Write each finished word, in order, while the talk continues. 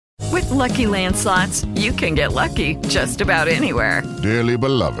Lucky Land Slots, you can get lucky just about anywhere. Dearly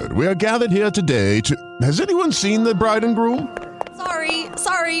beloved, we are gathered here today to... Has anyone seen the bride and groom?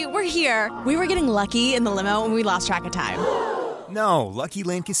 Sorry, we're here. We were getting lucky in the limo and we lost track of time. No, Lucky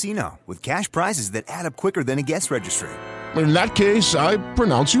Land Casino, with cash prizes that add up quicker than a guest registry. In that case, I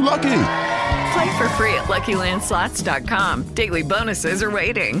pronounce you lucky. Play for free at LuckyLandSlots.com. Daily bonuses are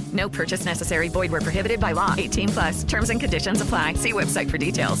waiting. No purchase necessary. Void where prohibited by law. 18+. Terms and conditions apply. See website for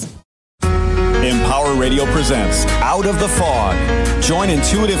details. Empower Radio presents Out of the Fog. Join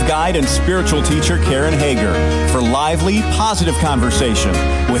intuitive guide and spiritual teacher Karen Hager for lively, positive conversation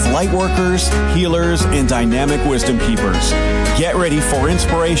with light workers, healers, and dynamic wisdom keepers. Get ready for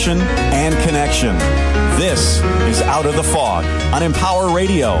inspiration and connection. This is Out of the Fog on Empower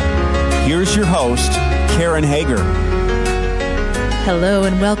Radio. Here's your host, Karen Hager. Hello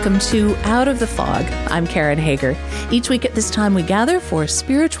and welcome to Out of the Fog. I'm Karen Hager. Each week at this time we gather for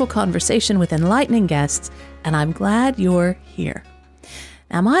spiritual conversation with enlightening guests, and I'm glad you're here.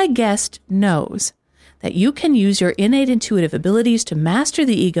 Now, my guest knows that you can use your innate intuitive abilities to master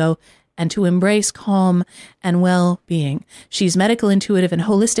the ego and to embrace calm and well-being. She's medical intuitive and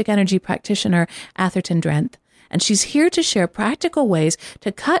holistic energy practitioner Atherton Drenth, and she's here to share practical ways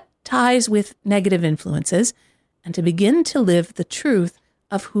to cut ties with negative influences and to begin to live the truth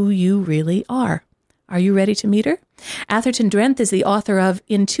of who you really are. Are you ready to meet her? Atherton Drenth is the author of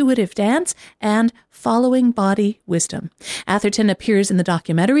Intuitive Dance and Following Body Wisdom. Atherton appears in the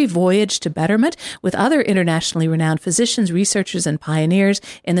documentary Voyage to Betterment with other internationally renowned physicians, researchers, and pioneers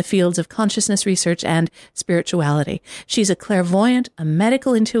in the fields of consciousness research and spirituality. She's a clairvoyant, a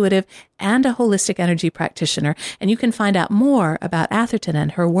medical intuitive, and a holistic energy practitioner. And you can find out more about Atherton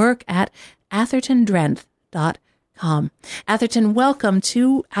and her work at athertondrenth.com. Atherton, welcome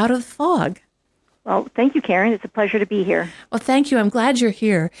to Out of the Fog. Well, thank you, Karen. It's a pleasure to be here. Well, thank you. I'm glad you're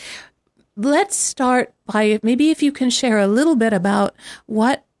here. Let's start by maybe if you can share a little bit about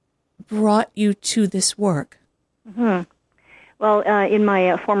what brought you to this work. Mm-hmm. Well, in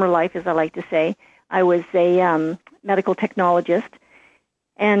my former life, as I like to say, I was a medical technologist,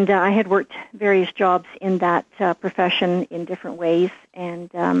 and I had worked various jobs in that profession in different ways,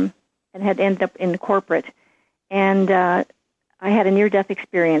 and had ended up in corporate. And I had a near-death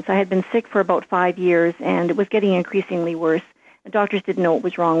experience. I had been sick for about 5 years, and it was getting increasingly worse. The doctors didn't know what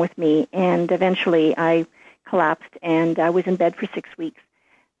was wrong with me, and eventually I collapsed, and I was in bed for 6 weeks.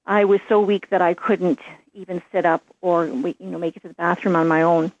 I was so weak that I couldn't even sit up or make it to the bathroom on my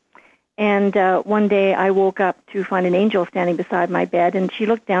own. And one day I woke up to find an angel standing beside my bed, and she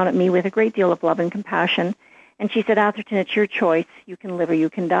looked down at me with a great deal of love and compassion, and she said, "Atherton, it's your choice. You can live or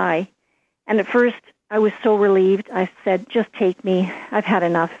you can die." And at first, I was so relieved. I said, "Just take me. I've had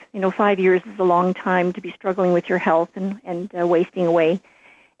enough. 5 years is a long time to be struggling with your health and wasting away."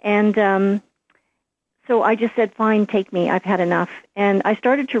 And so I just said, "Fine, take me. I've had enough." And I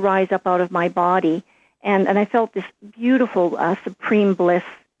started to rise up out of my body, and I felt this beautiful, supreme bliss.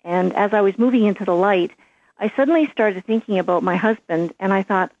 And as I was moving into the light, I suddenly started thinking about my husband, and I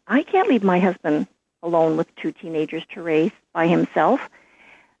thought, I can't leave my husband alone with 2 teenagers to raise by himself.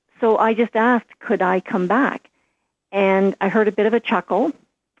 So I just asked, could I come back? And I heard a bit of a chuckle,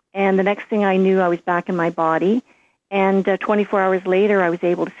 and the next thing I knew, I was back in my body, and 24 hours later, I was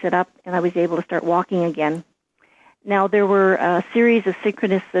able to sit up, and I was able to start walking again. Now, there were a series of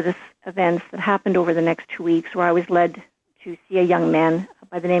synchronous events that happened over the next 2 weeks where I was led to see a young man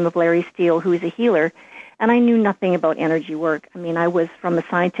by the name of Larry Steele, who is a healer, and I knew nothing about energy work. I mean, I was from a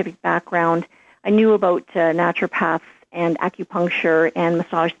scientific background. I knew about naturopaths and acupuncture and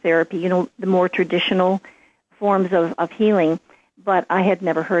massage therapy, the more traditional forms of healing, but I had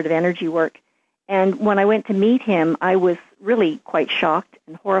never heard of energy work. And when I went to meet him, I was really quite shocked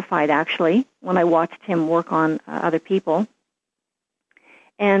and horrified, actually, when I watched him work on other people.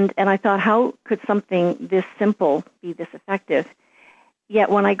 And I thought, how could something this simple be this effective? Yet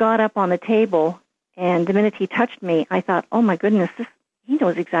when I got up on the table, and the minute he touched me, I thought, oh my goodness, he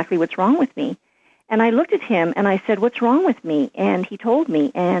knows exactly what's wrong with me. And I looked at him and I said, "What's wrong with me?" And he told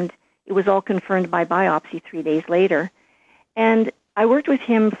me, and it was all confirmed by biopsy 3 days later. And I worked with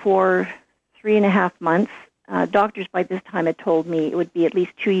him for 3.5 months. Doctors by this time had told me it would be at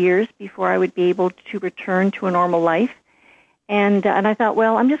least 2 years before I would be able to return to a normal life. And I thought,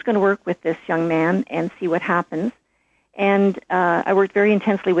 well, I'm just going to work with this young man and see what happens. And I worked very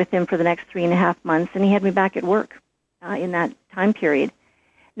intensely with him for the next 3.5 months, and he had me back at work in that time period.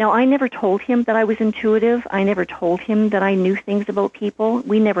 Now, I never told him that I was intuitive. I never told him that I knew things about people.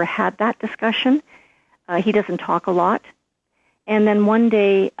 We never had that discussion. He doesn't talk a lot. And then one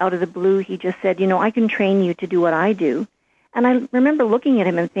day, out of the blue, he just said, I can train you to do what I do. And I remember looking at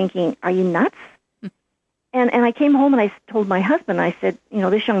him and thinking, are you nuts? And I came home and I told my husband, I said,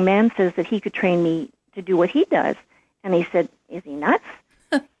 this young man says that he could train me to do what he does. And he said, is he nuts?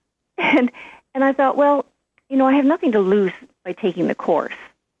 and I thought, well, I have nothing to lose by taking the course.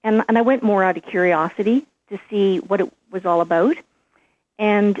 And I went more out of curiosity to see what it was all about.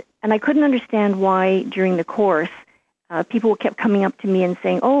 And I couldn't understand why during the course people kept coming up to me and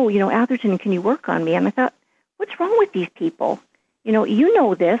saying, oh, Atherton, can you work on me? And I thought, what's wrong with these people? You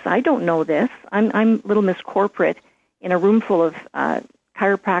know this. I don't know this. I'm Little Miss Corporate in a room full of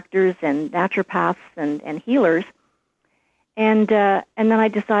chiropractors and naturopaths and healers. And then I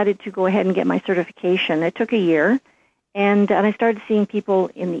decided to go ahead and get my certification. It took a year, and I started seeing people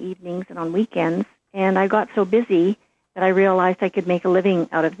in the evenings and on weekends. And I got so busy that I realized I could make a living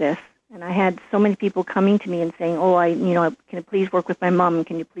out of this. And I had so many people coming to me and saying, "Oh, can you please work with my mom?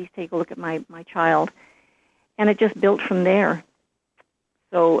 Can you please take a look at my child?" And it just built from there.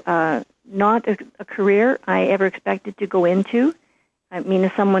 So not a career I ever expected to go into. I mean,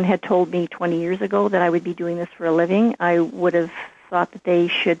 if someone had told me 20 years ago that I would be doing this for a living, I would have thought that they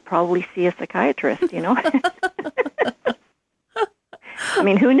should probably see a psychiatrist, I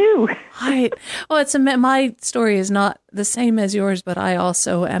mean, who knew? Right. Well, my story is not the same as yours, but I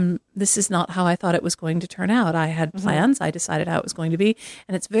also this is not how I thought it was going to turn out. I had plans. I decided how it was going to be.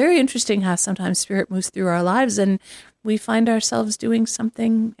 And it's very interesting how sometimes spirit moves through our lives and we find ourselves doing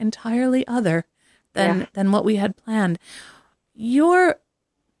something entirely other than what we had planned. Your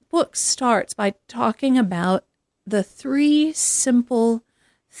book starts by talking about the 3 simple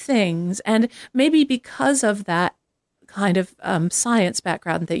things. And maybe because of that kind of science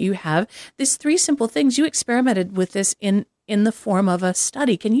background that you have, these 3 simple things, you experimented with this in the form of a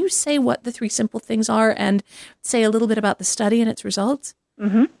study. Can you say what the 3 simple things are and say a little bit about the study and its results?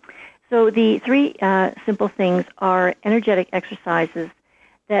 Mm-hmm. So the 3 simple things are energetic exercises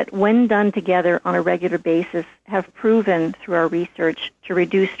that, when done together on a regular basis, have proven through our research to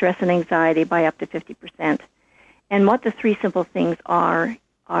reduce stress and anxiety by up to 50%. And what the 3 simple things are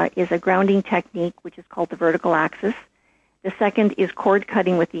is a grounding technique, which is called the vertical axis. The second is cord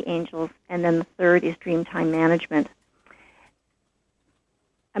cutting with the angels, and then the third is dream time management.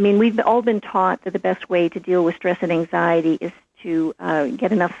 I mean, we've all been taught that the best way to deal with stress and anxiety is to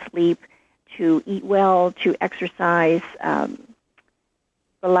get enough sleep, to eat well, to exercise,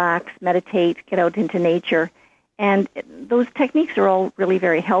 relax, meditate, get out into nature. And those techniques are all really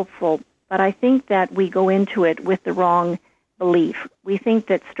very helpful, but I think that we go into it with the wrong belief. We think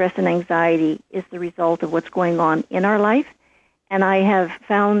that stress and anxiety is the result of what's going on in our life. And I have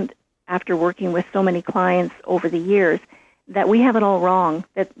found, after working with so many clients over the years, that we have it all wrong,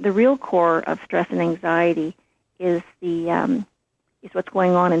 that the real core of stress and anxiety is what's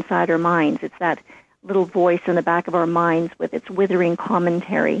going on inside our minds. It's that little voice in the back of our minds with its withering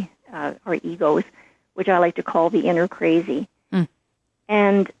commentary, our egos, which I like to call the inner crazy.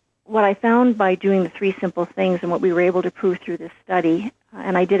 And what I found by doing the 3 simple things, and what we were able to prove through this study,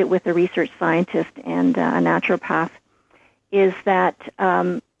 and I did it with a research scientist and a naturopath, is that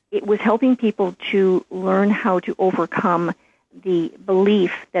it was helping people to learn how to overcome the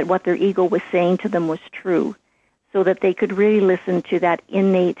belief that what their ego was saying to them was true, so that they could really listen to that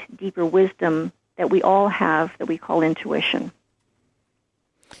innate, deeper wisdom that we all have that we call intuition.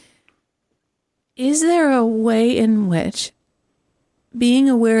 Is there a way in which being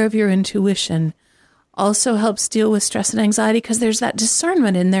aware of your intuition also helps deal with stress and anxiety? Because there's that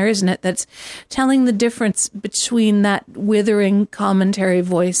discernment in there, isn't it? That's telling the difference between that withering commentary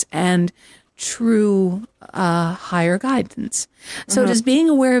voice and true higher guidance. So does being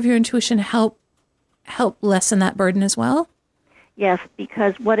aware of your intuition help lessen that burden as well? Yes,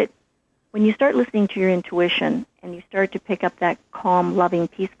 because when you start listening to your intuition and you start to pick up that calm, loving,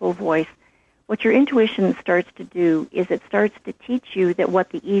 peaceful voice, what your intuition starts to do is it starts to teach you that what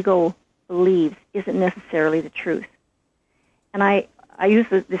the ego believes isn't necessarily the truth. And I use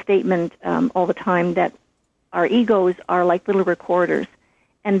the statement all the time that our egos are like little recorders,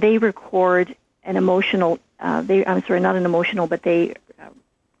 and they record an emotional, they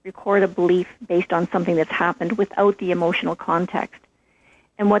record a belief based on something that's happened without the emotional context.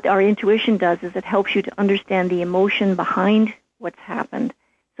 And what our intuition does is it helps you to understand the emotion behind what's happened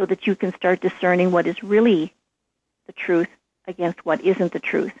so that you can start discerning what is really the truth against what isn't the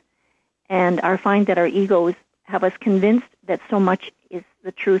truth. And I find that our egos have us convinced that so much is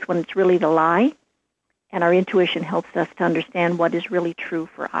the truth when it's really the lie, and our intuition helps us to understand what is really true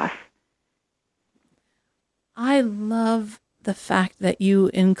for us. I love the fact that you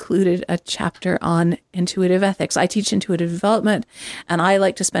included a chapter on intuitive ethics. I teach intuitive development, and I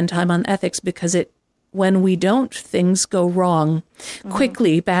like to spend time on ethics because it when we don't, things go wrong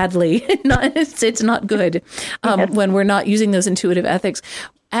quickly, badly. It's not good when we're not using those intuitive ethics.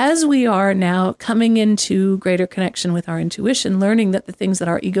 As we are now coming into greater connection with our intuition, learning that the things that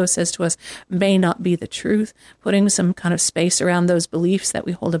our ego says to us may not be the truth, putting some kind of space around those beliefs that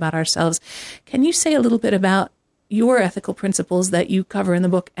we hold about ourselves. Can you say a little bit about your ethical principles that you cover in the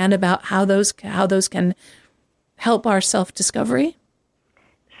book and about how those can help our self-discovery?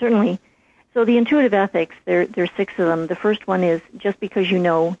 Certainly. So the intuitive ethics, there's 6 of them. The first one is just because you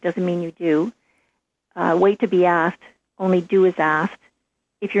know doesn't mean you do. Wait to be asked, only do as asked.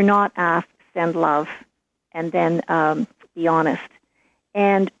 If you're not asked, send love, and then be honest.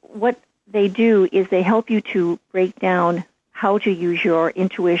 And what they do is they help you to break down how to use your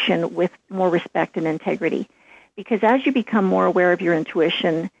intuition with more respect and integrity. Because as you become more aware of your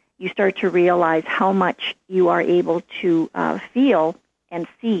intuition, you start to realize how much you are able to feel and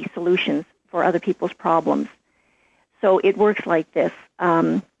see solutions for other people's problems. So it works like this.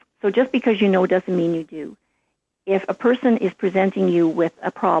 So just because you know doesn't mean you do. If a person is presenting you with a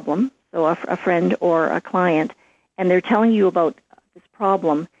problem, so a friend or a client, and they're telling you about this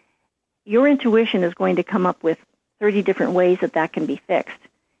problem, your intuition is going to come up with 30 different ways that can be fixed.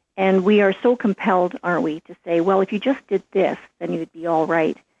 And we are so compelled, aren't we, to say, well, if you just did this, then you'd be all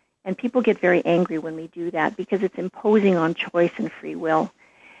right. And people get very angry when we do that because it's imposing on choice and free will.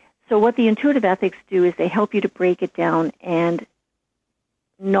 So what the intuitive ethics do is they help you to break it down and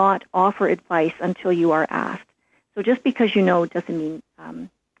not offer advice until you are asked. So just because you know doesn't mean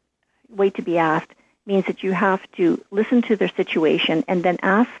wait to be asked, means that you have to listen to their situation and then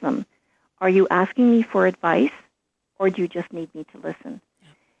ask them, are you asking me for advice or do you just need me to listen? Yeah.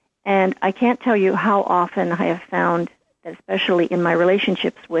 And I can't tell you how often I have found that, especially in my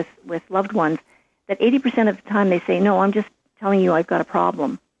relationships with loved ones, that 80% of the time they say, no, I'm just telling you I've got a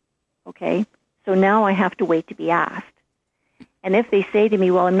problem. Okay? So now I have to wait to be asked. And if they say to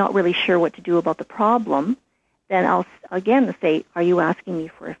me, well, I'm not really sure what to do about the problem, then I'll again say, are you asking me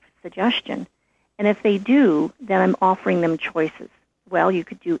for a suggestion? And if they do, then I'm offering them choices. Well, you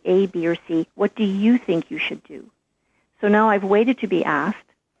could do A, B, or C. What do you think you should do? So now I've waited to be asked.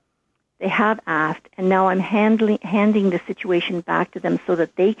 They have asked, and now I'm handing the situation back to them so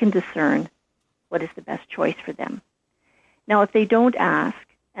that they can discern what is the best choice for them. Now, if they don't ask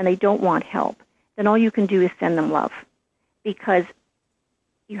and they don't want help, then all you can do is send them love, because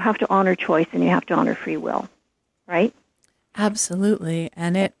you have to honor choice and you have to honor free will. Right? Absolutely.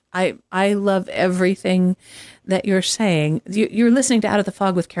 And I love everything that you're saying. You're listening to Out of the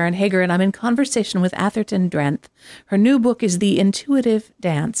Fog with Karen Hager, and I'm in conversation with Atherton Drenth. Her new book is The Intuitive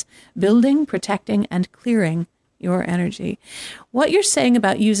Dance, Building, Protecting, and Clearing Your Energy. What you're saying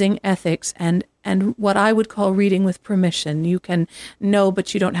about using ethics and what I would call reading with permission, you can know,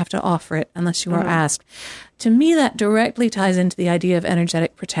 but you don't have to offer it unless you are asked. To me, that directly ties into the idea of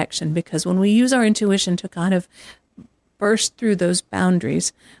energetic protection, because when we use our intuition to kind of burst through those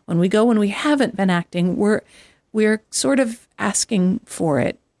boundaries, when we haven't been acting, we're sort of asking for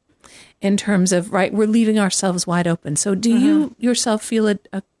it in terms of, right, we're leaving ourselves wide open. So do you yourself feel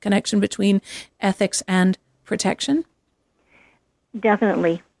a connection between ethics and protection?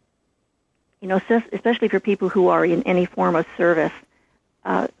 Definitely. You know, especially for people who are in any form of service,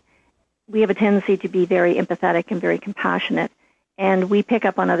 we have a tendency to be very empathetic and very compassionate, and we pick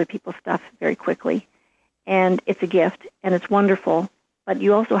up on other people's stuff very quickly. And it's a gift, and it's wonderful, but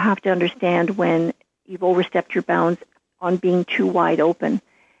you also have to understand when you've overstepped your bounds on being too wide open.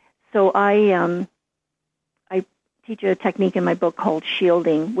 So I teach a technique in my book called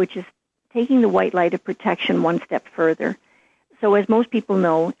shielding, which is taking the white light of protection one step further. So as most people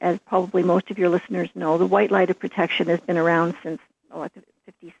know, as probably most of your listeners know, the white light of protection has been around since the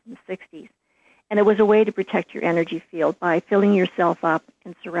 50s and 60s. And it was a way to protect your energy field by filling yourself up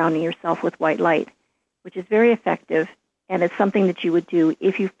and surrounding yourself with white light, which is very effective, and it's something that you would do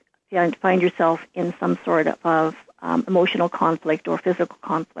if you find yourself in some sort of emotional conflict or physical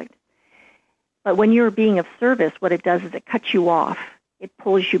conflict. But when you're being of service, what it does is it cuts you off. It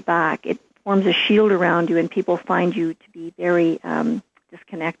pulls you back. It forms a shield around you, and people find you to be very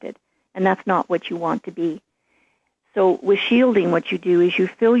disconnected, and that's not what you want to be. So with shielding, what you do is you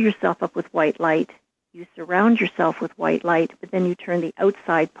fill yourself up with white light. You surround yourself with white light, but then you turn the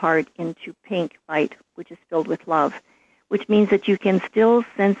outside part into pink light, which is filled with love, which means that you can still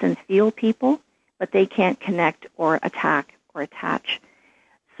sense and feel people, but they can't connect or attack or attach.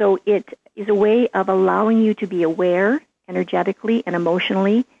 So it is a way of allowing you to be aware energetically and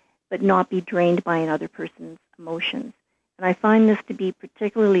emotionally, but not be drained by another person's emotions. And I find this to be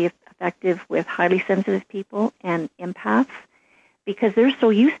particularly effective with highly sensitive people and empaths, because they're so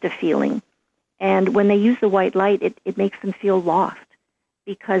used to feeling. And when they use the white light, it makes them feel lost,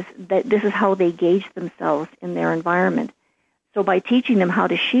 because this is how they gauge themselves in their environment. So by teaching them how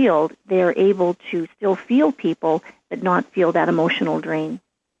to shield, they are able to still feel people, but not feel that emotional drain.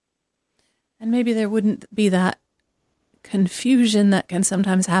 And maybe there wouldn't be that confusion that can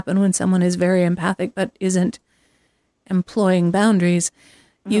sometimes happen when someone is very empathic but isn't employing boundaries.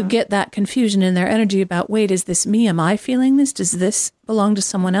 You get that confusion in their energy about, wait, is this me? Am I feeling this? Does this belong to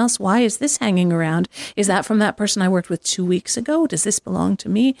someone else? Why is this hanging around? Is that from that person I worked with 2 weeks ago? Does this belong to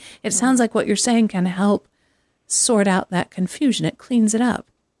me? It sounds like what you're saying can help sort out that confusion. It cleans it up.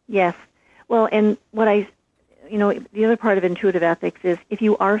 Yes. Well, and the other part of intuitive ethics is if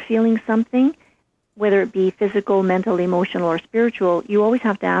you are feeling something, whether it be physical, mental, emotional, or spiritual, you always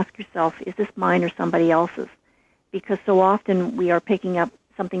have to ask yourself, is this mine or somebody else's? Because so often we are picking up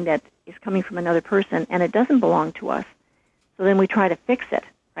something that is coming from another person, and it doesn't belong to us. So then we try to fix it,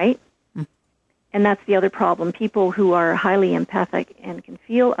 right? And that's the other problem. People who are highly empathic and can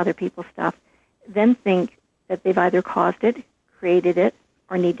feel other people's stuff then think that they've either caused it, created it,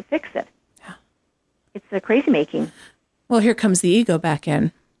 or need to fix it. Yeah. It's a crazy making. Well, here comes the ego back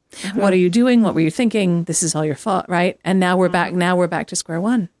in. What are you doing? What were you thinking? This is all your fault, right? And now we're back. Now we're back to square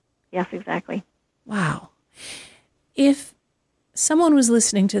one. Yes, exactly. Wow. If someone was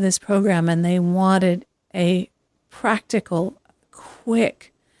listening to this program and they wanted a practical,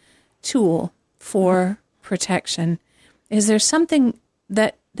 quick tool for protection, is there something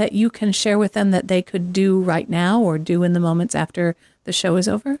that you can share with them that they could do right now or do in the moments after the show is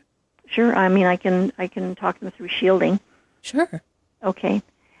over? Sure. I mean, I can talk them through shielding. Sure. Okay.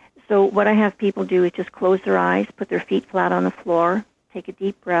 So what I have people do is just close their eyes, put their feet flat on the floor, take a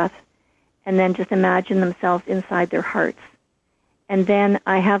deep breath, and then just imagine themselves inside their hearts. And then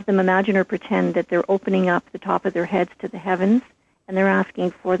I have them imagine or pretend that they're opening up the top of their heads to the heavens, and they're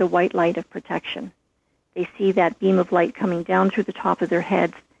asking for the white light of protection. They see that beam of light coming down through the top of their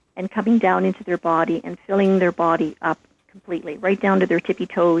heads and coming down into their body and filling their body up completely, right down to their tippy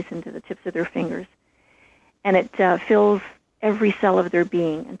toes and to the tips of their fingers. And it fills every cell of their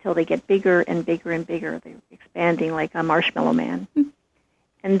being until they get bigger and bigger and bigger. They're expanding like a marshmallow man.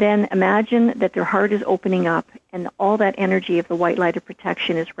 And then imagine that their heart is opening up and all that energy of the white light of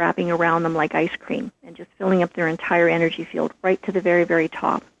protection is wrapping around them like ice cream and just filling up their entire energy field right to the very, very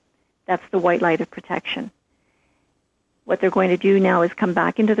top. That's the white light of protection. What they're going to do now is come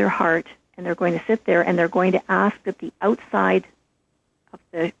back into their heart, and they're going to sit there and they're going to ask that the outside of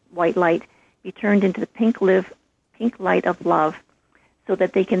the white light be turned into the pink light of love, so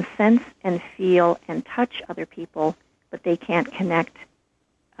that they can sense and feel and touch other people, but they can't connect.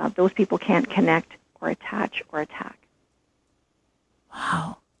 Those people can't connect or attach or attack.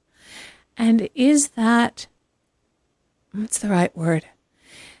 Wow. And is that, what's the right word?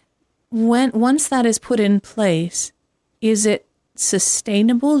 Once that is put in place, is it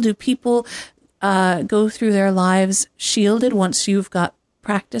sustainable? Do people go through their lives shielded once you've got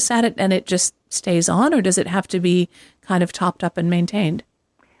practice at it and it just stays on, or does it have to be kind of topped up and maintained?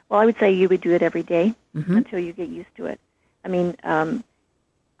 Well, I would say you would do it every day until you get used to it. I mean,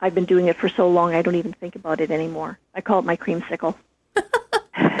 I've been doing it for so long, I don't even think about it anymore. I call it my creamsicle.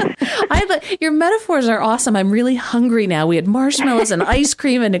 Your metaphors are awesome. I'm really hungry now. We had marshmallows and ice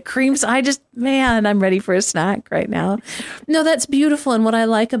cream and a cream. So I'm ready for a snack right now. No, that's beautiful. And what I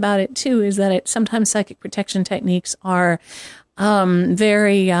like about it too is that sometimes psychic protection techniques are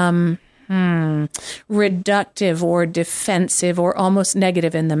very reductive or defensive or almost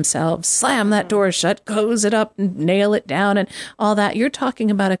negative in themselves. Slam that door shut, close it up, and nail it down and all that. You're talking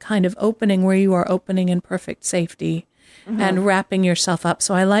about a kind of opening where you are opening in perfect safety and wrapping yourself up.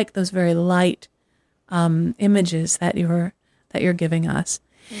 So I like those very light images that you're giving us.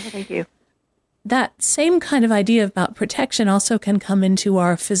 Thank you. That same kind of idea about protection also can come into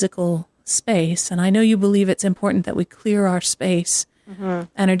our physical space. And I know you believe it's important that we clear our space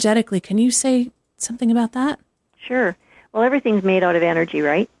energetically. Can you say something about that? Sure. Well, everything's made out of energy,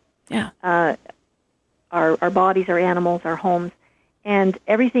 right? Yeah. Our bodies, our animals, our homes, and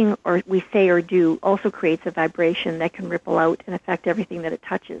everything we say or do also creates a vibration that can ripple out and affect everything that it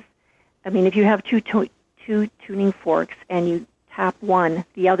touches. I mean, if you have two tuning forks and you tap one,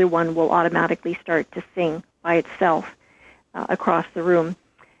 the other one will automatically start to sing by itself across the room.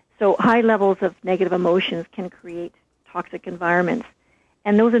 So high levels of negative emotions can create toxic environments.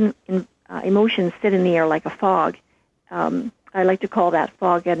 And those emotions sit in the air like a fog. I like to call that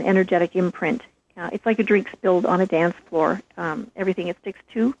fog an energetic imprint. It's like a drink spilled on a dance floor. Everything it sticks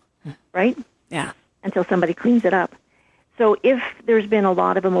to, right? Yeah. Until somebody cleans it up. So if there's been a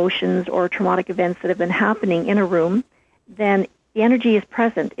lot of emotions or traumatic events that have been happening in a room, then the energy is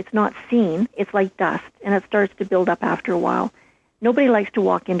present. It's not seen. It's like dust, and it starts to build up after a while. Nobody likes to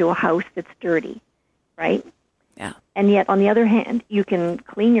walk into a house that's dirty, right? Yeah. And yet, on the other hand, you can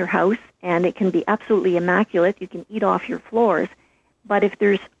clean your house, and it can be absolutely immaculate. You can eat off your floors. But if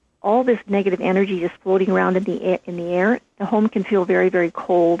there's all this negative energy just floating around in the air, the home can feel very, very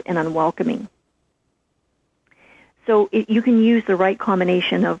cold and unwelcoming. So you can use the right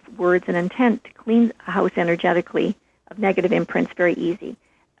combination of words and intent to clean a house energetically of negative imprints very easy.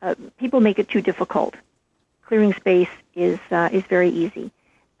 People make it too difficult. Clearing space is very easy.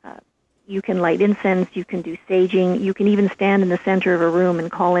 You can light incense, you can do saging, you can even stand in the center of a room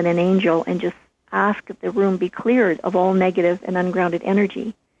and call in an angel and just ask that the room be cleared of all negative and ungrounded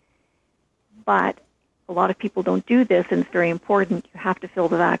energy. But a lot of people don't do this, and it's very important. You have to fill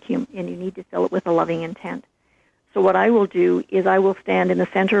the vacuum, and you need to fill it with a loving intent. So what I will do is I will stand in the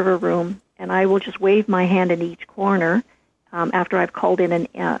center of a room, and I will just wave my hand in each corner after I've called in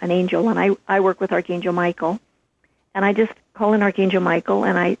an angel, and I work with Archangel Michael. And I just call in Archangel Michael,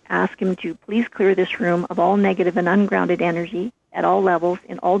 and I ask him to please clear this room of all negative and ungrounded energy at all levels,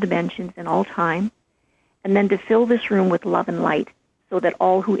 in all dimensions, in all time, and then to fill this room with love and light so that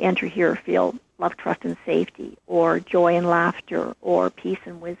all who enter here feel love, trust, and safety, or joy and laughter, or peace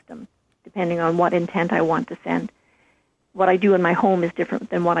and wisdom, depending on what intent I want to send. What I do in my home is different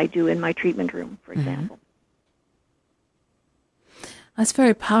than what I do in my treatment room, for example. That's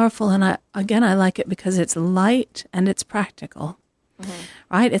very powerful, and I like it because it's light and it's practical,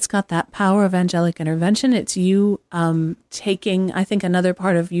 right? It's got that power of angelic intervention. It's you taking, I think another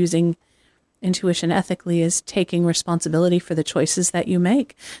part of using intuition ethically is taking responsibility for the choices that you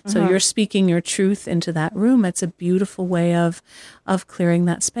make. So you're speaking your truth into that room. It's a beautiful way of clearing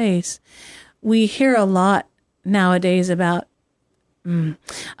that space. We hear a lot nowadays about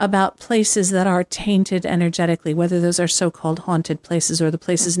places that are tainted energetically, whether those are so-called haunted places or the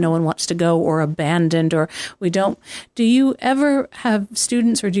places no one wants to go or abandoned or we don't. Do you ever have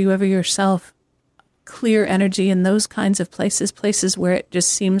students or do you ever yourself clear energy in those kinds of places where it just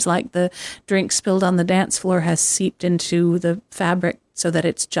seems like the drink spilled on the dance floor has seeped into the fabric so that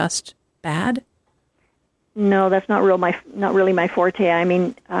it's just bad? No, that's not really my forte. I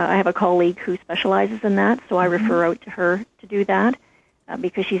mean, I have a colleague who specializes in that, so I refer out to her to do that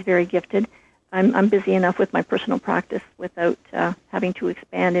because she's very gifted. I'm busy enough with my personal practice without having to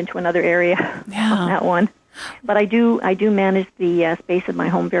expand into another area on that one. But I do manage the space of my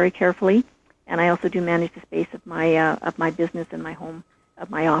home very carefully, and I also do manage the space of my business and my home, of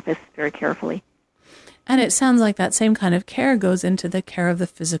my office, very carefully. And it sounds like that same kind of care goes into the care of the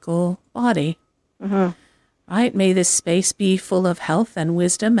physical body. Right? May this space be full of health and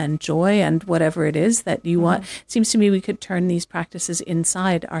wisdom and joy and whatever it is that you want. It seems to me we could turn these practices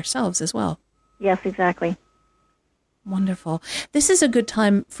inside ourselves as well. Yes, exactly. Wonderful. This is a good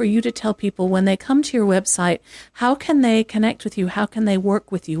time for you to tell people when they come to your website, how can they connect with you? How can they work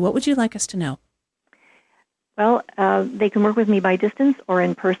with you? What would you like us to know? Well, they can work with me by distance or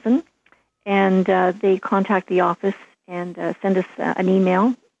in person, and they contact the office and send us an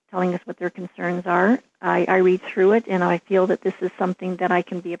email telling us what their concerns are. I read through it, and I feel that this is something that I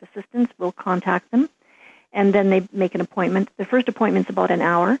can be of assistance. We'll contact them, and then they make an appointment. The first appointment's about an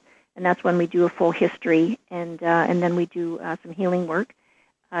hour, and that's when we do a full history, and then we do some healing work.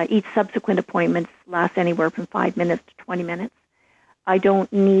 Each subsequent appointment lasts anywhere from 5 minutes to 20 minutes. I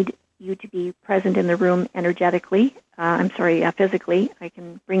don't need you to be present in the room energetically. Physically. I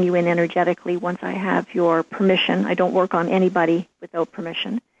can bring you in energetically once I have your permission. I don't work on anybody without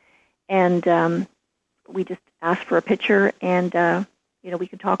permission. And we just ask for a picture, and we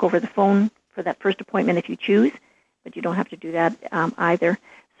can talk over the phone for that first appointment if you choose, but you don't have to do that either.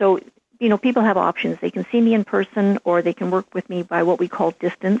 So, people have options. They can see me in person, or they can work with me by what we call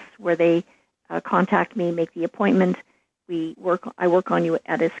distance, where they contact me, make the appointment. I work on you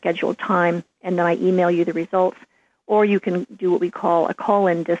at a scheduled time, and then I email you the results. Or you can do what we call a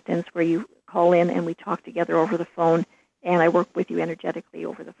call-in distance, where you call in and we talk together over the phone, and I work with you energetically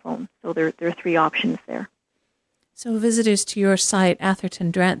over the phone. So there are 3 options there. So visitors to your site,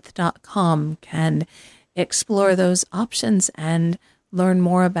 athertondrenth.com, can explore those options and learn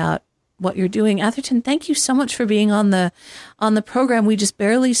more about what you're doing. Atherton, thank you so much for being on the program. We just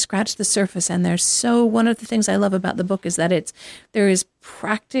barely scratched the surface, and one of the things I love about the book is that there is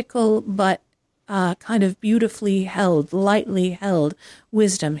practical but kind of beautifully held, lightly held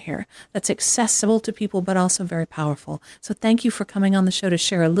wisdom here that's accessible to people but also very powerful. So thank you for coming on the show to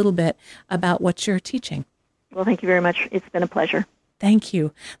share a little bit about what you're teaching. Well, thank you very much. It's been a pleasure. Thank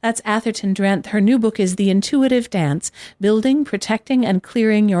you. That's Atherton Drenth. Her new book is The Intuitive Dance, Building, Protecting, and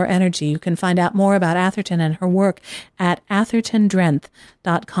Clearing Your Energy. You can find out more about Atherton and her work at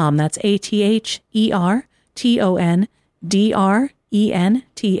athertondrenth.com. That's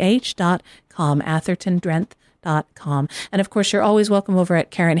ATHERTONDRENTH.com, athertondrenth.com. And of course, you're always welcome over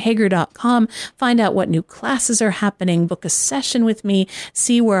at KarenHager.com. Find out what new classes are happening, book a session with me,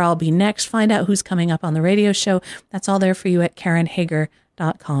 see where I'll be next, find out who's coming up on the radio show. That's all there for you at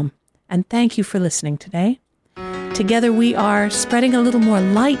KarenHager.com. And thank you for listening today. Together we are spreading a little more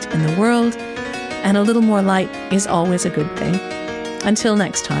light in the world, and a little more light is always a good thing. Until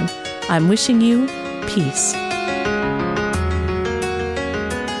next time, I'm wishing you peace.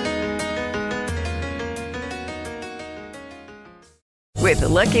 With the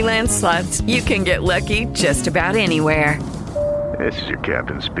Lucky Land Slots, you can get lucky just about anywhere. This is your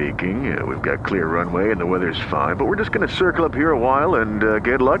captain speaking. We've got clear runway and the weather's fine, but we're just going to circle up here a while and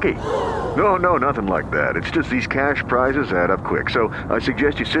get lucky. No, nothing like that. It's just these cash prizes add up quick. So I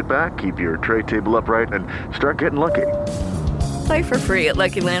suggest you sit back, keep your tray table upright, and start getting lucky. Play for free at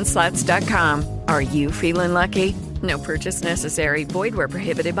LuckyLandSlots.com. Are you feeling lucky? No purchase necessary. Void where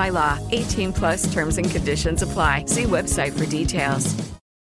prohibited by law. 18+ terms and conditions apply. See website for details.